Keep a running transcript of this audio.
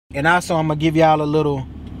And also I'm gonna give y'all a little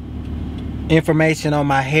information on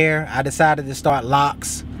my hair. I decided to start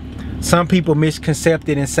locks. Some people misconcept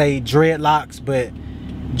it and say dreadlocks, but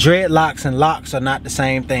dreadlocks and locks are not the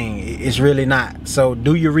same thing. It's really not. So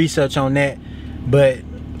do your research on that. But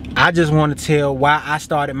I just want to tell why I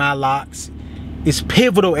started my locks. It's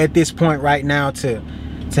pivotal at this point right now to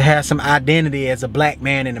have some identity as a black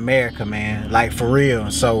man in America, man. Like, for real.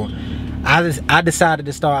 So I decided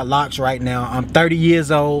to start locks right now. I'm 30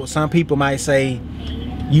 years old. Some people might say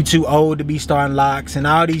you too old to be starting locks and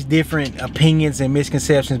all these different opinions and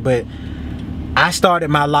misconceptions, but I started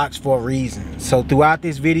my locks for a reason. So throughout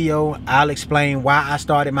this video, I'll explain why I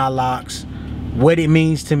started my locks, what it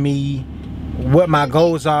means to me, what my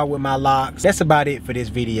goals are with my locks. That's about it for this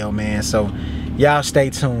video, man. So y'all stay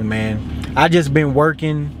tuned, man. I just been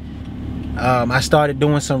working. I started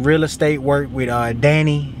doing some real estate work with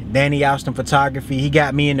Danny Austin Photography. He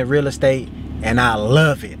got me into real estate and I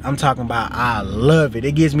love it. I'm talking about I love it.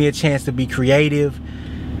 It gives me a chance to be creative,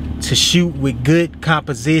 to shoot with good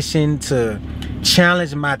composition, to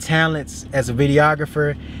challenge my talents as a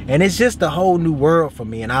videographer, and it's just a whole new world for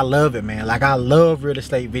me, and I love it, man. Like, I love real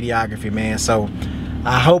estate videography, man. So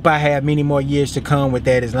I hope I have many more years to come with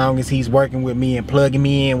that, as long as he's working with me and plugging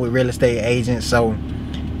me in with real estate agents. So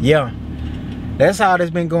yeah, that's all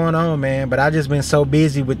that's been going on, man. But I just been so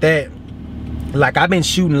busy with that. Like, I've been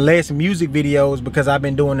shooting less music videos because I've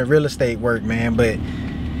been doing the real estate work, man. But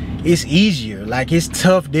it's easier. Like, it's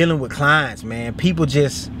tough dealing with clients, man. People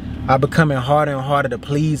just are becoming harder and harder to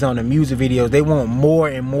please on the music videos. They want more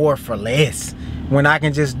and more for less, when I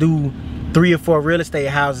can just do 3 or 4 real estate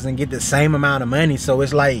houses and get the same amount of money. So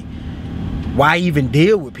it's like, why even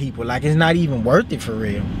deal with people? Like, it's not even worth it for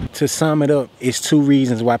real. To sum it up, it's 2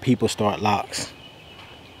 reasons why people start locks.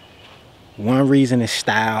 One reason is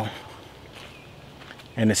style,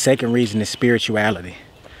 and the second reason is spirituality.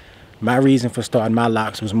 My reason for starting my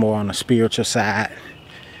locks was more on the spiritual side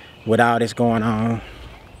with all this going on.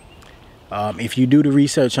 If you do the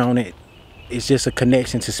research on it, it's just a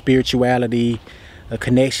connection to spirituality, a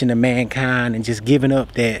connection to mankind, and just giving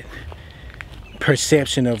up that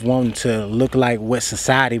perception of wanting to look like what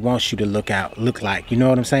society wants you to look like. You know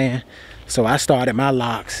what I'm saying? So I started my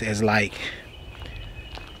locks as like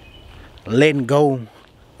letting go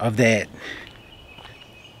of that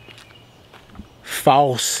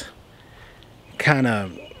false kind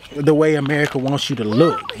of the way America wants you to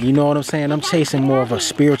look. You know what I'm saying? I'm chasing more of a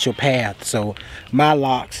spiritual path. So my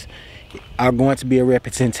locks are going to be a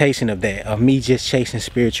representation of that, of me just chasing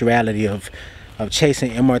spirituality, of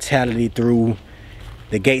chasing immortality through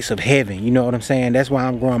the gates of heaven. You know what I'm saying? That's why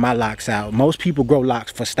I'm growing my locks out. Most people grow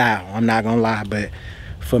locks for style, I'm not gonna lie, but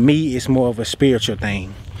for me it's more of a spiritual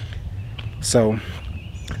thing. So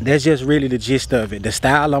that's just really the gist of it. The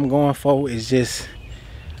style I'm going for is just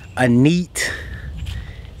a neat,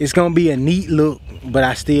 it's gonna be a neat look, but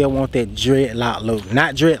I still want that dreadlock look.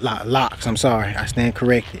 Not dreadlock, locks, I'm sorry, I stand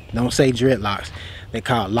corrected. Don't say dreadlocks, they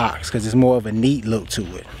call it locks, because it's more of a neat look to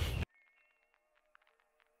it.